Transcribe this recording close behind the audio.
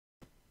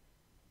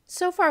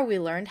So far we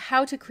learned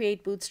how to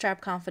create Bootstrap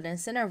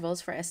confidence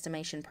intervals for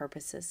estimation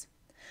purposes.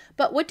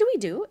 But what do we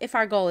do if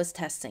our goal is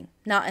testing,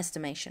 not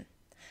estimation?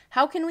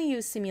 How can we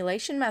use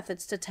simulation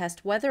methods to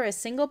test whether a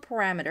single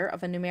parameter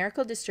of a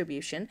numerical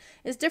distribution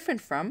is different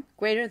from,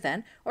 greater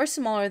than, or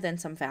smaller than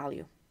some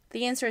value?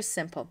 The answer is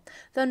simple,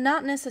 though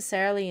not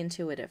necessarily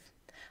intuitive.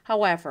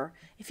 However,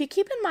 if you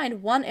keep in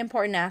mind one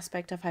important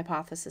aspect of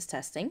hypothesis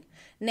testing,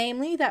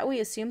 namely that we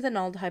assume the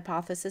null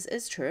hypothesis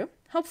is true,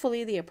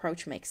 hopefully the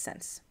approach makes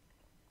sense.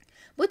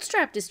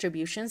 Bootstrap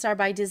distributions are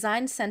by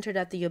design centered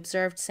at the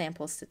observed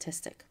sample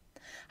statistic.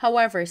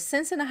 However,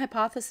 since in a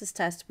hypothesis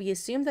test we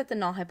assume that the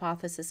null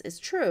hypothesis is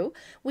true,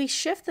 we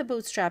shift the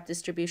Bootstrap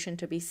distribution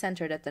to be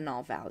centered at the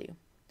null value.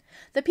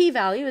 The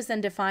p-value is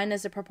then defined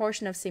as a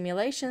proportion of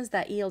simulations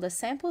that yield a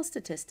sample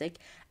statistic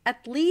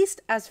at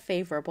least as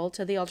favorable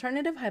to the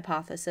alternative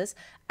hypothesis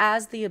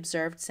as the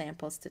observed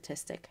sample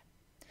statistic.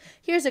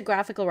 Here's a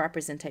graphical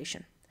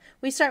representation.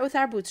 We start with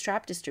our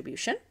Bootstrap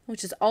distribution,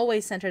 which is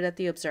always centered at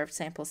the observed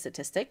sample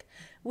statistic.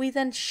 We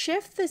then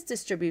shift this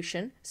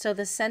distribution so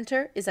the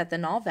center is at the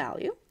null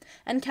value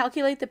and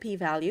calculate the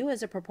p-value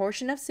as a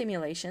proportion of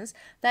simulations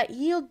that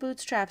yield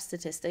Bootstrap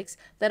statistics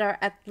that are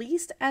at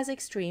least as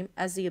extreme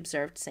as the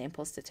observed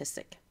sample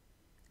statistic.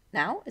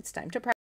 Now it's time to practice.